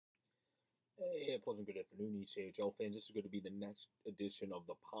Hey, pleasant good afternoon, ECHL fans. This is going to be the next edition of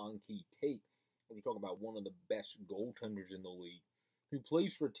the Ponky Tape. We're talking about one of the best goaltenders in the league who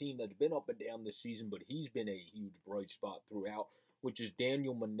plays for a team that's been up and down this season, but he's been a huge bright spot throughout, which is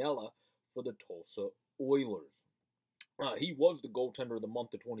Daniel Mannella for the Tulsa Oilers. He was the goaltender of the month,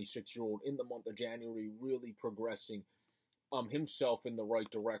 the 26-year-old, in the month of January, really progressing himself in the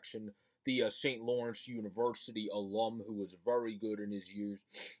right direction. The St. Lawrence University alum who was very good in his years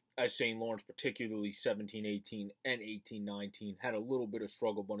at St. Lawrence, particularly 17-18 and 18-19, had a little bit of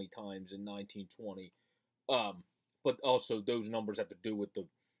struggle bunny times in 19-20. But also those numbers have to do with the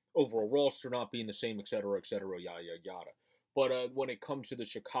overall roster not being the same, etc., yada, yada. But when it comes to the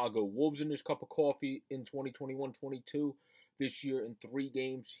Chicago Wolves in his cup of coffee in 2021-22, this year in 3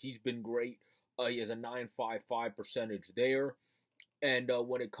 games, he's been great. He has a .955 percentage there. And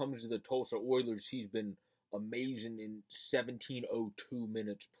when it comes to the Tulsa Oilers, he's been amazing in 1702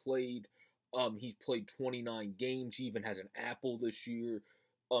 minutes played. He's played 29 games. He even has an apple this year.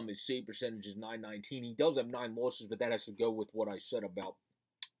 His save percentage is .919. He does have 9 losses, but that has to go with what I said about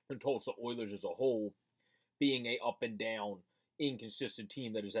the Tulsa Oilers as a whole being a up and down, inconsistent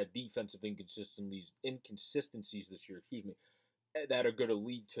team that has had defensive inconsistencies this year, that are going to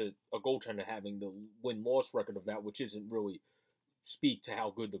lead to a goaltender having the win-loss record of that, which isn't really speak to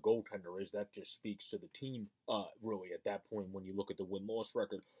how good the goaltender is. That just speaks to the team, really, at that point when you look at the win-loss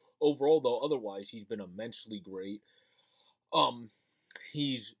record. Overall, though, otherwise, he's been immensely great.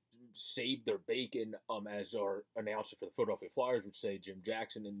 He's saved their bacon, as our announcer for the Philadelphia Flyers would say, Jim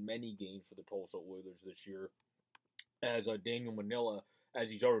Jackson, in many games for the Tulsa Oilers this year. As Daniel Mannella,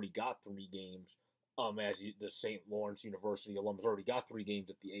 as he's already got 3 games, the St. Lawrence University alum has already got 3 games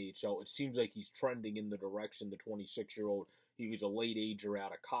at the AHL. It seems like he's trending in the direction, the 26-year-old. He was a late ager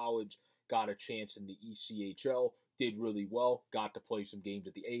out of college, got a chance in the ECHL, did really well, got to play some games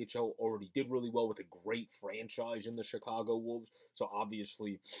at the AHL, already did really well with a great franchise in the Chicago Wolves. So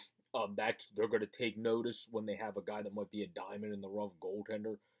obviously, they're going to take notice when they have a guy that might be a diamond in the rough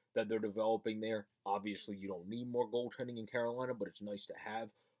goaltender that they're developing there. Obviously, you don't need more goaltending in Carolina, but it's nice to have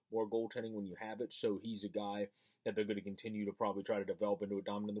more goaltending when you have it. So he's a guy that they're going to continue to probably try to develop into a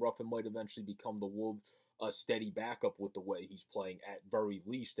diamond in the rough and might eventually become the Wolves' steady backup with the way he's playing at very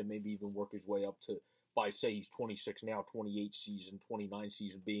least, and maybe even work his way up to, by say he's 26 now, 28 season, 29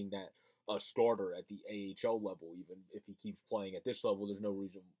 season, being that starter at the AHL level. Even if he keeps playing at this level, there's no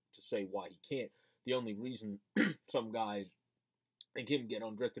reason to say why he can't. The only reason some guys think him get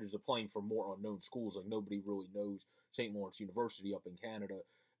undrifted is they're playing for more unknown schools. Like nobody really knows St. Lawrence University up in Canada.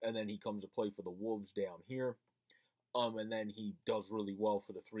 And then he comes to play for the Wolves down here. And then he does really well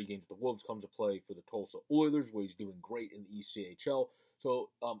for the 3 games. The Wolves comes to play for the Tulsa Oilers, where he's doing great in the ECHL. So,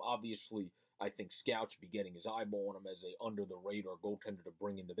 obviously, I think scouts should be getting his eyeball on him as a under-the-radar goaltender to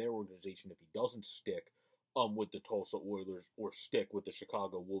bring into their organization if he doesn't stick with the Tulsa Oilers or stick with the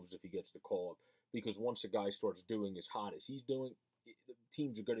Chicago Wolves if he gets the call-up. Because once a guy starts doing as hot as he's doing, the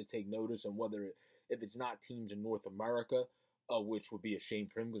teams are going to take notice. And if it's not teams in North America, which would be a shame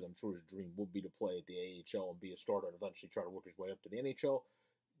for him because I'm sure his dream would be to play at the AHL and be a starter and eventually try to work his way up to the NHL.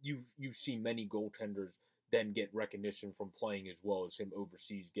 You see many goaltenders then get recognition from playing as well as him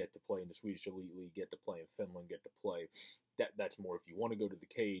overseas, get to play in the Swedish Elite League, get to play in Finland, get to play. That's more if you want to go to the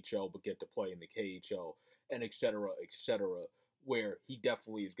KHL, but get to play in the KHL, and et cetera, where he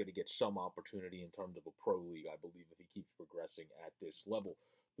definitely is going to get some opportunity in terms of a pro league, I believe, if he keeps progressing at this level.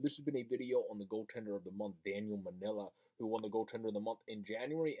 But this has been a video on the goaltender of the month, Daniel Mannella, who won the goaltender of the month in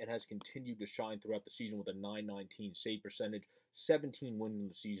January and has continued to shine throughout the season with a .919 save percentage, 17 wins in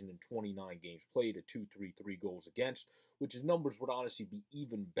the season in 29 games played, a .233 goals against, which his numbers would honestly be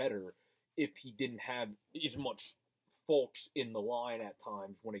even better if he didn't have as much faults in the line at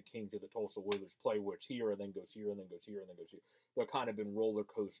times when it came to the Tulsa Oilers play, where it's here and then goes here and then goes here and then goes here. They're kind of been roller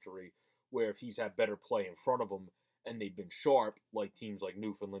coastery, where if he's had better play in front of him, and they've been sharp, like teams like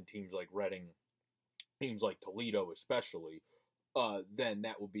Newfoundland, teams like Reading, teams like Toledo especially, then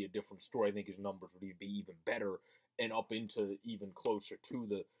that would be a different story. I think his numbers would be even better and up into even closer to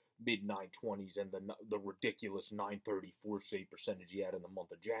the mid-920s and the ridiculous .934 save percentage he had in the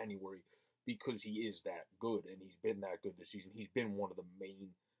month of January, because he is that good, and he's been that good this season. He's been one of the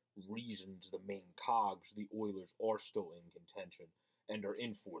main reasons, the main cogs, the Oilers are still in contention and are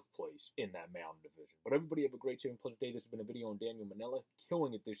in 4th place in that Mountain Division. But everybody have a great, safe, and pleasant day. This has been a video on Daniel Mannella,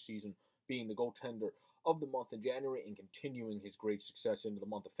 killing it this season, being the goaltender of the month in January and continuing his great success into the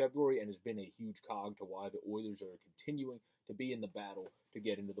month of February, and has been a huge cog to why the Oilers are continuing to be in the battle to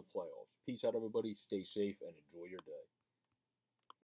get into the playoffs. Peace out, everybody. Stay safe and enjoy your day.